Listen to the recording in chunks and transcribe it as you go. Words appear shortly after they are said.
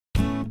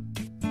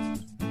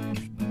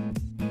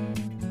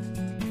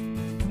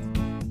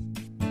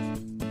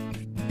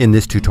In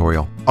this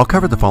tutorial, I'll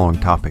cover the following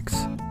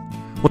topics.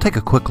 We'll take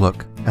a quick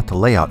look at the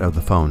layout of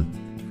the phone.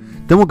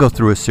 Then we'll go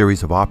through a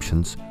series of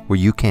options where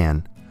you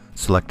can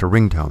select a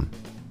ringtone,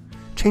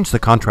 change the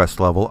contrast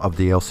level of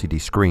the LCD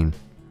screen,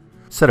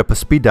 set up a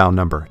speed dial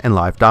number and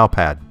live dial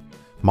pad,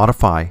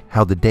 modify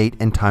how the date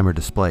and time are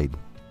displayed,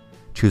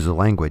 choose a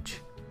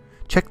language,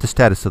 check the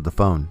status of the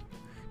phone,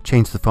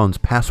 change the phone's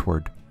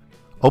password,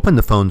 open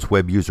the phone's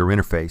web user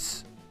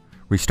interface,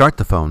 restart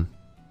the phone,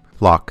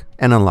 lock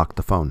and unlock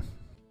the phone.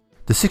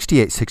 The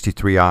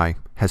 6863i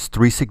has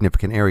three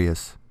significant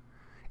areas: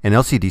 an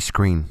LCD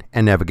screen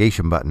and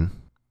navigation button,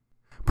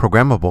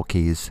 programmable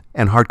keys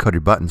and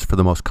hard-coded buttons for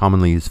the most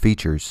commonly used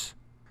features,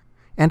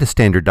 and a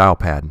standard dial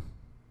pad.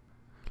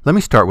 Let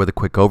me start with a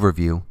quick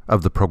overview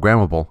of the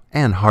programmable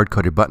and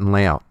hard-coded button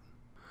layout.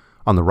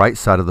 On the right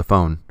side of the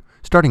phone,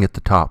 starting at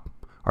the top,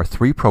 are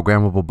three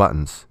programmable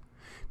buttons.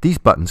 These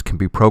buttons can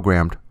be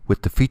programmed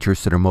with the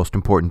features that are most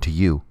important to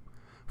you.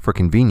 For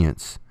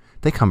convenience,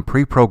 they come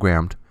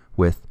pre-programmed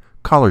with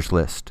Callers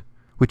List,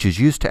 which is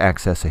used to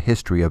access a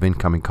history of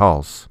incoming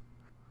calls,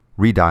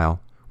 Redial,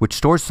 which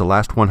stores the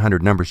last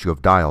 100 numbers you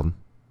have dialed,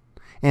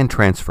 and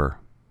Transfer.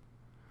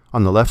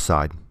 On the left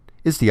side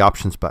is the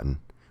Options button,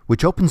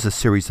 which opens a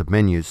series of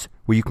menus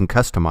where you can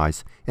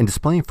customize and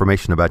display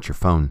information about your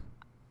phone.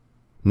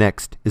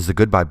 Next is the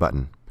Goodbye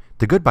button.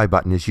 The Goodbye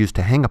button is used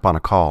to hang up on a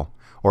call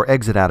or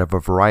exit out of a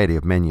variety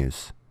of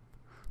menus.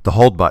 The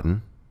Hold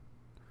button.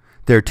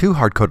 There are two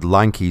hard-coded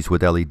line keys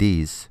with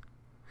LEDs,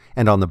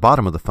 and on the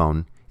bottom of the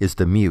phone is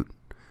the Mute,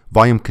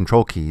 volume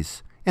control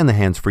keys, and the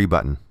hands-free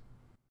button.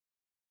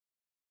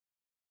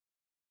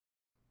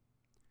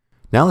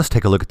 Now let's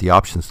take a look at the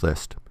options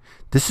list.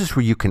 This is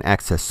where you can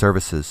access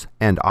services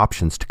and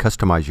options to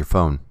customize your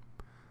phone.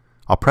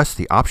 I'll press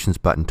the Options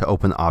button to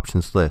open the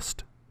options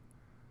list.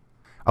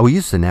 I will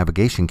use the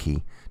navigation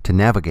key to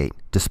navigate,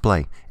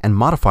 display, and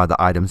modify the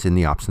items in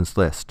the options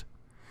list.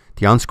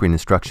 The on-screen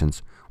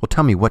instructions will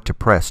tell me what to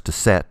press to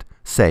set,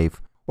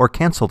 save, or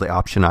cancel the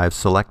option I have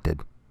selected.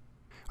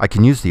 I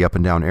can use the up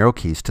and down arrow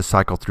keys to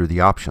cycle through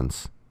the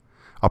options.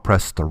 I'll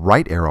press the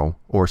right arrow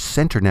or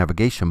center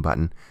navigation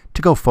button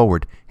to go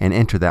forward and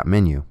enter that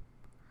menu.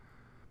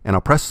 And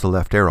I'll press the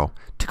left arrow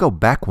to go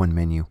back one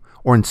menu,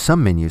 or in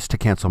some menus to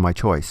cancel my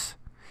choice.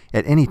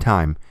 At any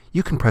time,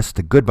 you can press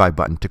the Goodbye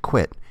button to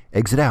quit,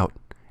 exit out,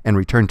 and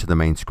return to the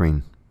main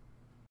screen.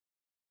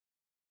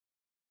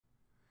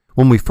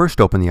 When we first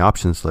open the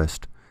options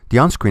list, the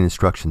on-screen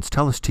instructions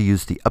tell us to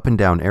use the up and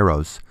down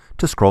arrows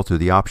to scroll through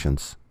the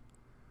options.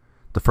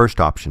 The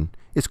first option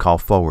is Call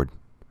Forward.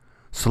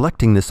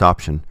 Selecting this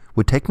option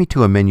would take me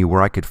to a menu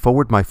where I could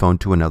forward my phone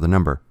to another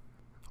number.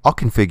 I'll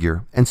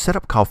configure and set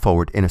up Call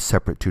Forward in a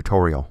separate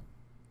tutorial.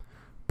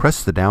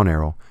 Press the down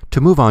arrow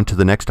to move on to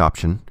the next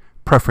option,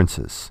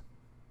 Preferences.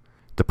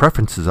 The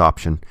Preferences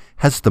option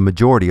has the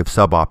majority of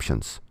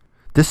sub-options.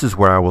 This is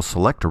where I will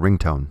select a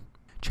ringtone,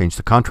 change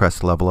the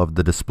contrast level of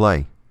the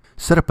display,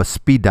 set up a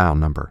speed dial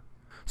number,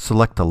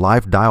 select the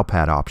live dial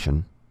pad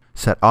option,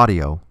 set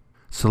audio,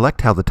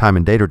 select how the time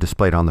and date are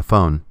displayed on the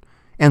phone,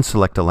 and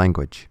select a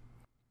language.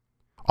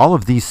 All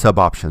of these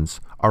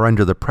sub-options are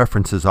under the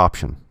Preferences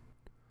option.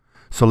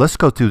 So let's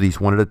go through these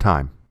one at a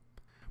time.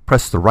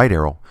 Press the right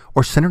arrow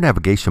or center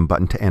navigation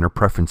button to enter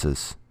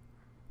Preferences.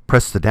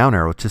 Press the down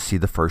arrow to see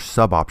the first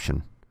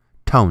sub-option,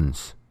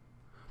 Tones.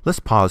 Let's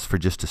pause for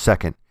just a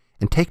second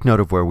and take note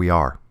of where we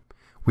are.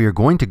 We are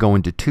going to go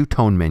into two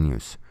tone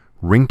menus,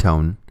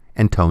 Ringtone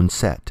and Tone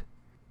Set.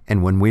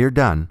 And when we are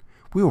done,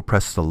 we will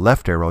press the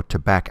left arrow to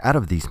back out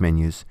of these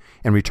menus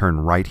and return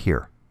right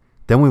here.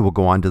 Then we will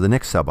go on to the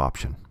next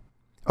sub-option.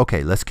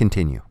 Okay, let's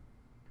continue.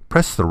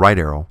 Press the right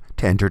arrow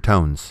to enter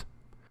Tones.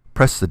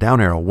 Press the down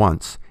arrow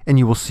once and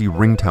you will see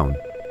Ringtone.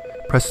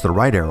 Press the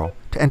right arrow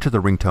to enter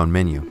the ringtone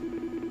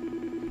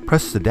menu.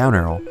 Press the down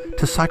arrow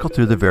to cycle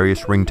through the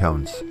various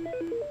ringtones.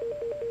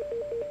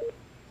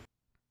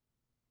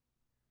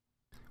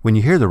 When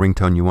you hear the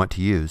ringtone you want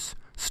to use,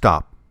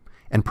 stop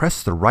and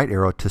press the right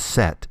arrow to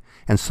set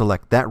and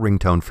select that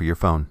ringtone for your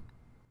phone.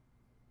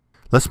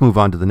 Let's move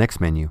on to the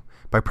next menu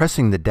by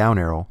pressing the down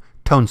arrow,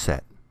 Tone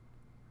Set.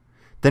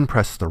 Then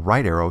press the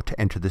right arrow to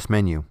enter this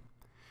menu.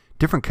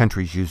 Different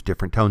countries use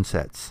different tone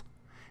sets.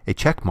 A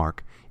check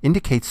mark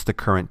indicates the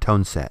current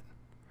tone set.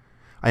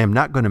 I am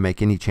not going to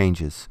make any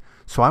changes,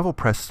 so I will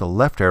press the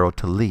left arrow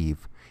to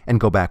leave and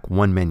go back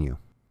one menu.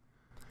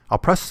 I'll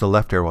press the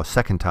left arrow a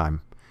second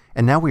time,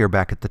 and now we are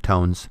back at the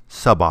Tones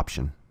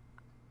sub-option.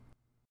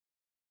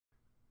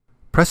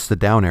 Press the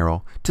down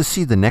arrow to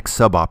see the next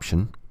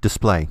sub-option,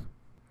 Display.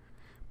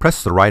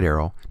 Press the right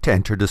arrow to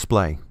enter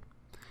Display,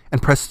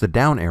 and press the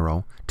down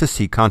arrow to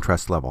see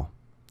Contrast Level.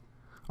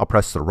 I'll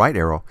press the right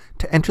arrow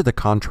to enter the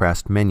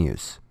contrast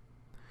menus,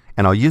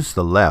 and I'll use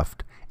the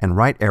left and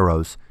right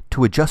arrows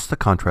to adjust the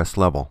contrast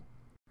level.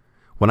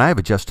 When I have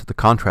adjusted the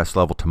contrast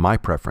level to my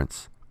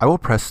preference, I will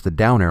press the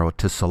down arrow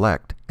to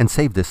select and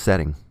save this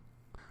setting.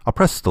 I'll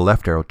press the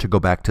left arrow to go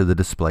back to the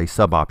Display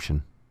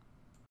sub-option.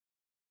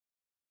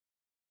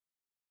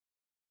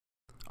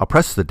 I'll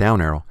press the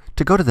down arrow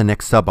to go to the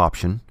next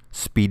sub-option,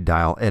 Speed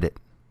Dial Edit.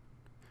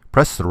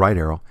 Press the right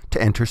arrow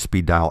to enter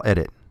Speed Dial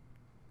Edit.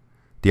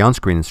 The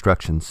on-screen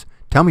instructions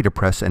tell me to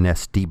press an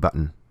SD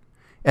button.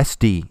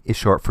 SD is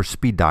short for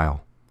Speed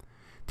Dial.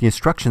 The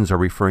instructions are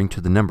referring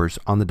to the numbers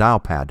on the dial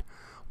pad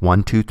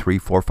 1, 2, 3,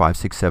 4, 5,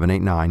 6, 7,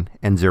 8, 9,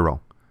 and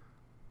 0.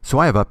 So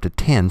I have up to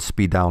 10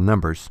 speed dial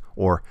numbers,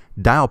 or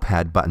dial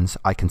pad buttons,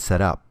 I can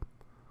set up.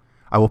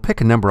 I will pick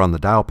a number on the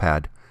dial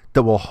pad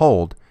that will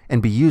hold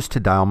and be used to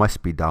dial my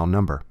speed dial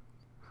number.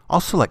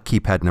 I'll select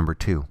keypad number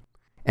 2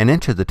 and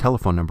enter the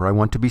telephone number I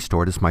want to be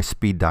stored as my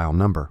speed dial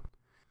number.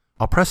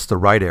 I'll press the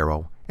right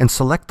arrow and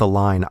select the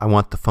line I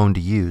want the phone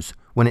to use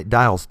when it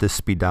dials this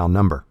speed dial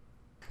number.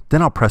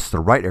 Then I'll press the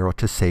right arrow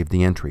to save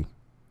the entry.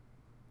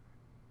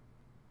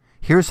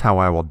 Here's how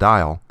I will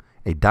dial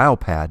a dial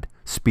pad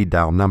speed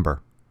dial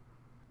number.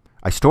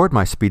 I stored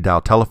my speed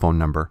dial telephone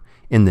number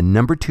in the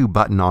number 2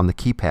 button on the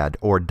keypad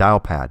or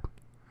dial pad.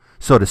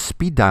 So to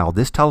speed dial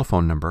this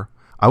telephone number,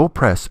 I will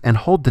press and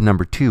hold the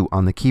number 2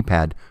 on the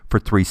keypad for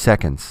 3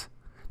 seconds.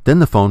 Then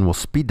the phone will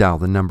speed dial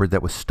the number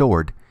that was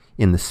stored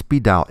in the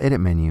Speed Dial Edit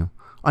menu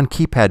on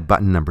keypad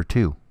button number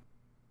 2.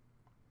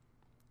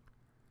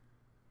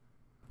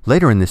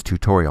 Later in this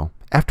tutorial,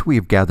 after we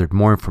have gathered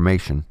more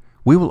information,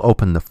 we will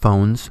open the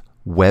phone's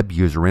web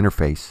user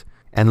interface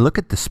and look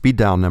at the speed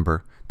dial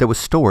number that was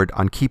stored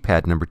on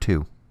keypad number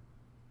 2.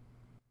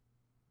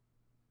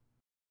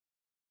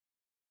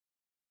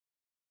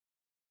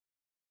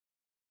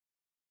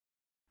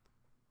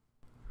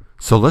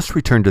 So let's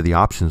return to the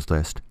options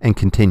list and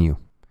continue.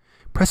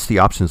 Press the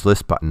options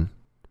list button,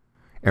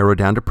 arrow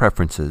down to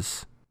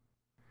Preferences,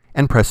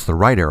 and press the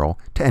right arrow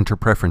to enter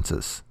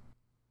Preferences.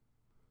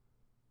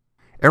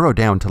 Arrow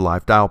down to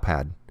Live Dial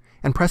Pad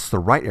and press the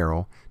right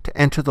arrow to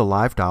enter the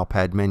Live Dial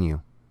Pad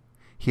menu.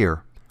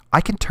 Here,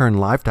 I can turn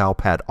Live Dial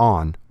Pad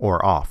on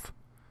or off.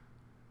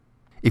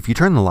 If you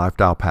turn the Live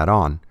Dial Pad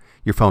on,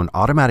 your phone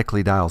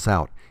automatically dials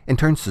out and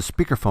turns the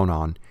speakerphone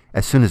on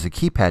as soon as a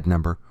keypad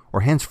number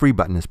or hands-free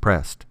button is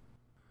pressed.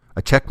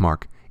 A check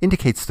mark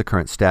indicates the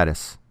current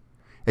status.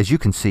 As you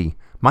can see,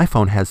 my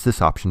phone has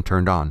this option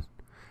turned on.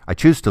 I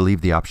choose to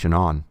leave the option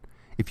on.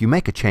 If you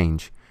make a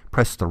change,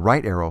 press the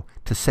right arrow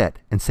to set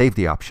and save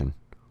the option.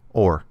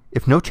 Or,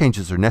 if no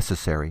changes are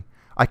necessary,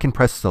 I can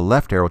press the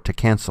left arrow to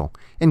cancel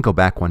and go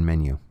back one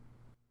menu.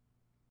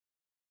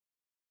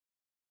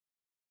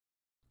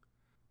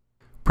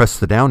 Press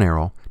the down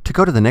arrow to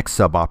go to the next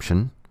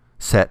sub-option,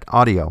 Set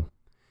Audio.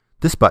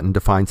 This button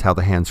defines how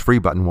the hands-free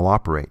button will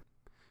operate.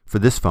 For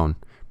this phone,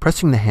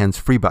 pressing the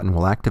hands-free button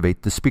will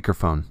activate the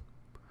speakerphone.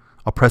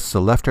 I'll press the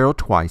left arrow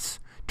twice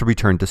to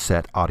return to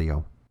Set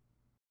Audio.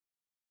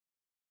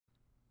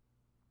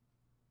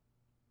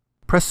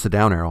 Press the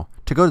down arrow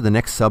to go to the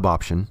next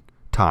sub-option,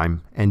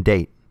 Time and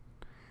Date.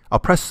 I'll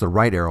press the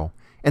right arrow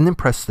and then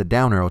press the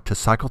down arrow to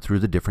cycle through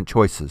the different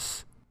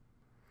choices.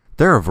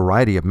 There are a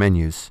variety of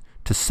menus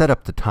to set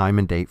up the time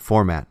and date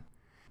format.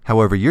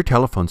 However, your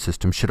telephone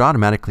system should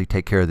automatically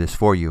take care of this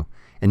for you,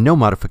 and no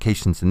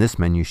modifications in this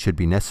menu should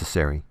be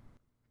necessary.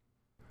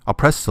 I'll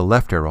press the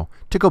left arrow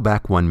to go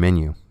back one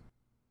menu.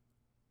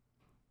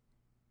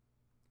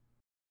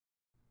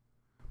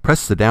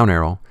 Press the down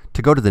arrow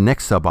to go to the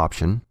next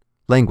sub-option,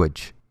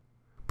 Language.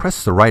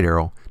 Press the right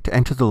arrow to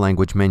enter the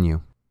language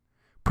menu.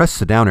 Press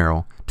the down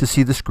arrow to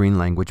see the screen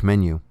language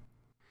menu,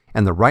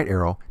 and the right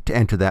arrow to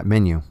enter that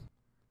menu,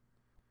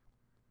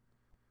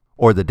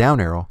 or the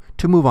down arrow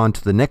to move on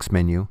to the next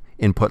menu,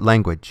 Input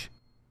Language.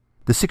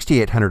 The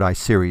 6800i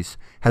series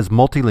has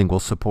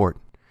multilingual support,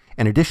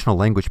 and additional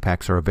language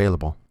packs are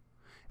available.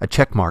 A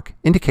check mark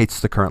indicates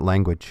the current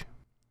language.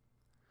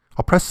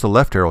 I'll press the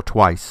left arrow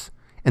twice,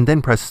 and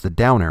then press the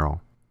down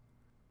arrow.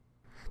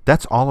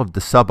 That's all of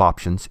the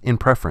sub-options in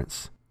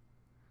Preference.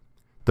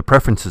 The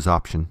Preferences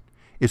option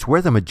is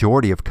where the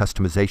majority of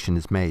customization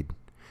is made,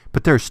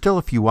 but there are still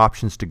a few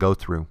options to go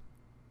through.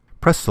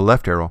 Press the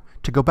left arrow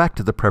to go back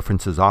to the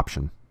Preferences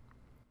option.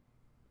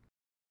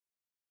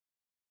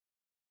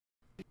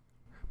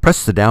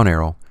 Press the down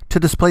arrow to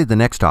display the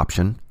next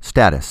option,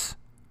 Status.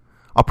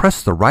 I'll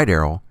press the right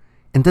arrow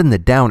and then the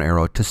down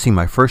arrow to see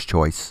my first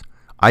choice,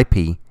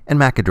 IP and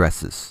MAC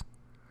addresses.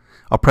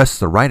 I'll press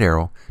the right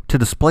arrow to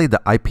display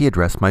the IP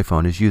address my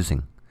phone is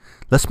using.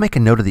 Let's make a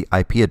note of the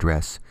IP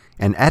address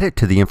and add it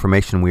to the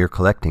information we are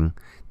collecting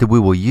that we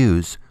will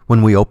use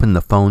when we open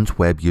the phone's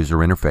web user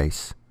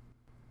interface.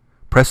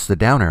 Press the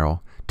down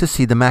arrow to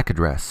see the MAC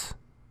address.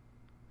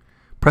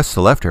 Press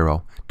the left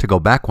arrow to go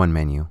back one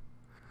menu.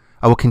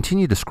 I will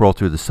continue to scroll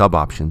through the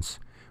sub-options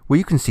where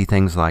you can see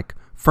things like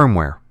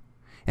firmware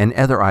and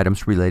other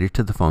items related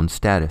to the phone's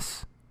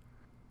status.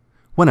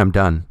 When I'm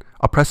done,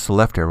 I'll press the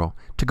left arrow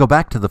to go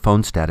back to the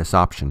phone status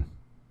option.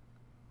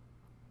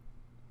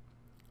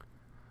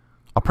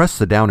 I'll press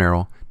the down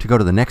arrow to go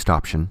to the next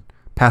option,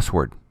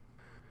 Password.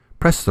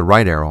 Press the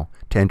right arrow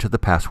to enter the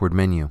password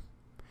menu.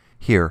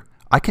 Here,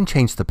 I can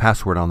change the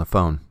password on the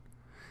phone.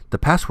 The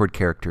password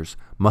characters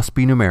must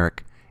be numeric,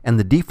 and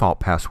the default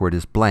password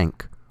is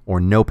blank or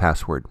no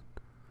password.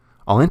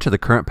 I'll enter the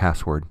current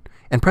password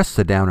and press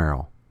the down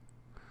arrow.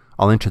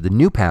 I'll enter the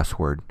new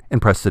password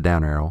and press the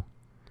down arrow.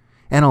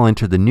 and I'll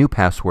enter the new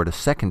password a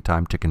second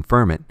time to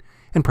confirm it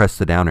and press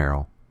the down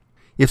arrow.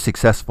 If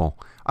successful,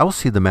 I will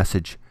see the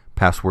message,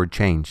 "Password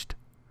changed."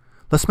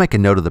 Let's make a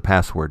note of the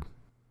password.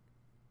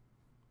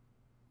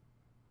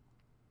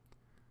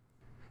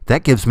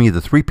 That gives me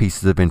the 3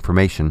 pieces of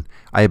information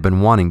I have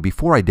been wanting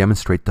before I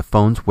demonstrate the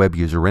phone's web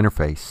user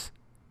interface.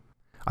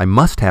 I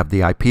must have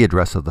the IP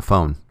address of the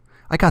phone.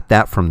 I got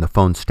that from the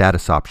phone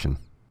status option.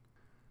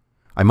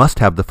 I must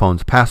have the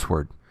phone's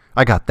password.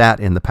 I got that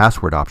in the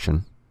password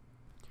option.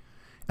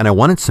 And I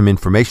wanted some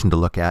information to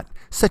look at,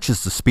 such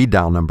as the speed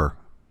dial number.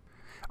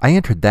 I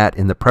entered that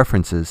in the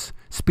Preferences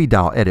Speed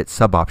Dial Edit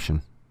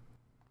sub-option.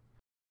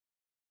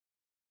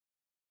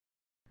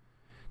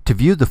 To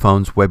view the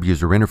phone's web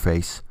user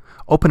interface,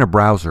 open a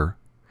browser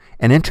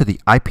and enter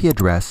the IP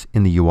address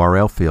in the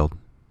URL field.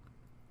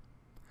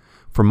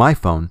 For my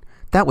phone,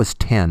 that was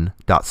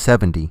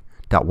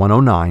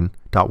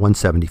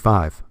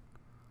 10.70.109.175.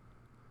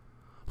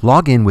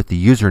 Log in with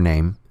the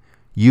username,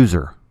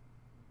 user,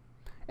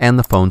 and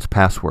the phone's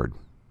password.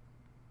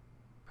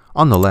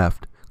 On the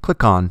left,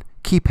 click on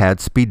Keypad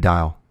Speed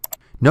Dial.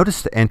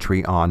 Notice the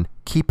entry on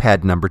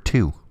Keypad number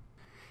 2.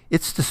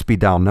 It's the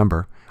speed dial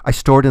number I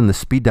stored in the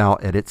Speed Dial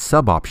Edit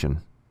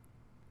sub-option.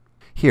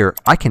 Here,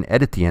 I can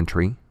edit the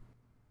entry,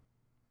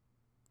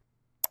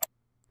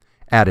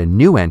 add a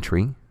new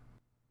entry,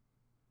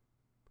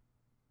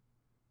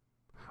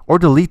 or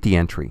delete the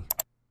entry.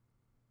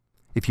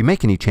 If you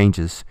make any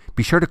changes,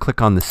 be sure to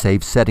click on the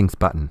Save Settings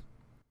button.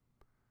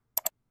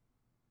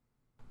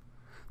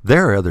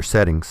 There are other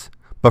settings,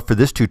 but for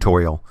this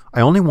tutorial,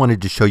 I only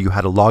wanted to show you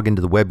how to log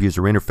into the web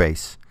user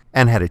interface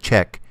and how to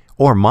check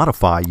or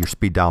modify your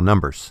speed dial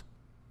numbers.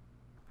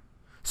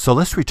 So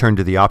let's return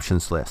to the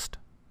options list.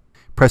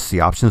 Press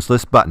the Options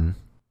List button.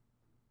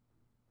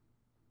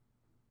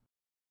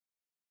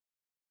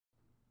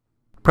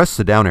 Press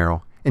the down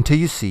arrow until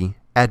you see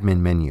Admin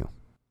Menu.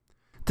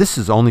 This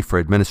is only for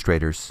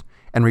administrators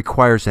and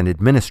requires an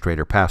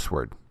administrator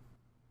password.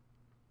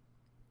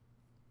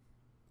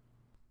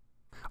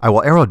 I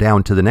will arrow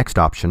down to the next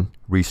option,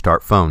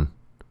 Restart Phone,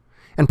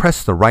 and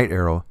press the right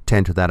arrow to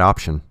enter that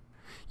option.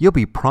 You'll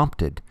be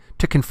prompted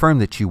to confirm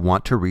that you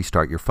want to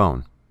restart your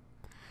phone.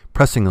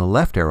 Pressing the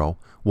left arrow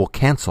will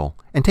cancel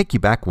and take you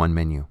back one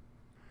menu.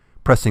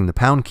 Pressing the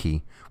pound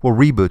key will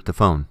reboot the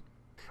phone.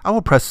 I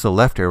will press the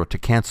left arrow to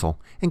cancel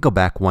and go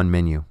back one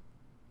menu.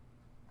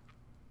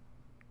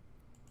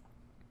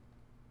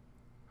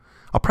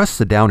 I'll press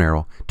the down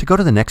arrow to go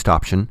to the next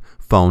option,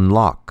 Phone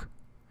Lock.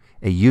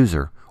 A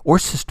user or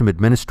system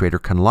administrator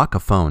can lock a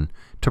phone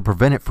to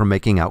prevent it from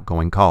making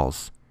outgoing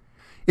calls.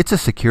 It's a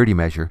security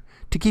measure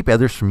to keep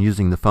others from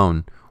using the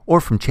phone or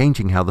from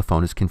changing how the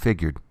phone is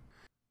configured.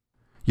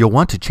 You'll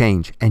want to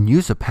change and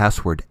use a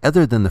password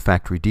other than the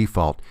factory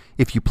default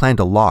if you plan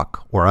to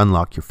lock or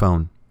unlock your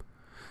phone.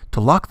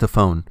 To lock the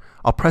phone,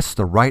 I'll press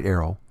the right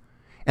arrow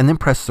and then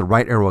press the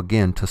right arrow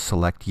again to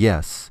select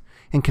Yes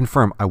and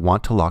confirm I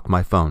want to lock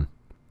my phone.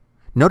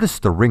 Notice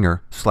the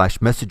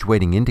ringer/message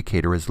waiting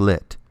indicator is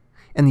lit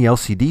and the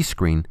LCD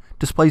screen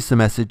displays the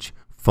message,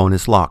 "Phone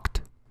is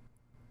locked."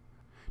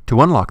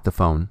 To unlock the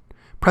phone,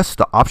 press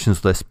the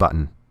Options List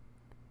button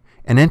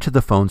and enter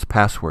the phone's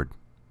password.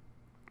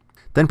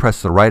 Then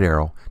press the right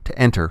arrow to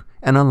enter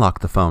and unlock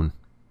the phone.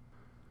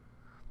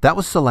 That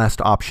was the last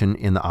option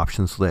in the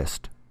options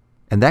list.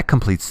 And that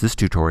completes this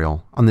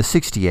tutorial on the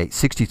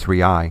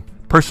 6863i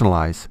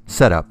Personalize,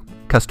 Setup,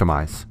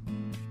 Customize.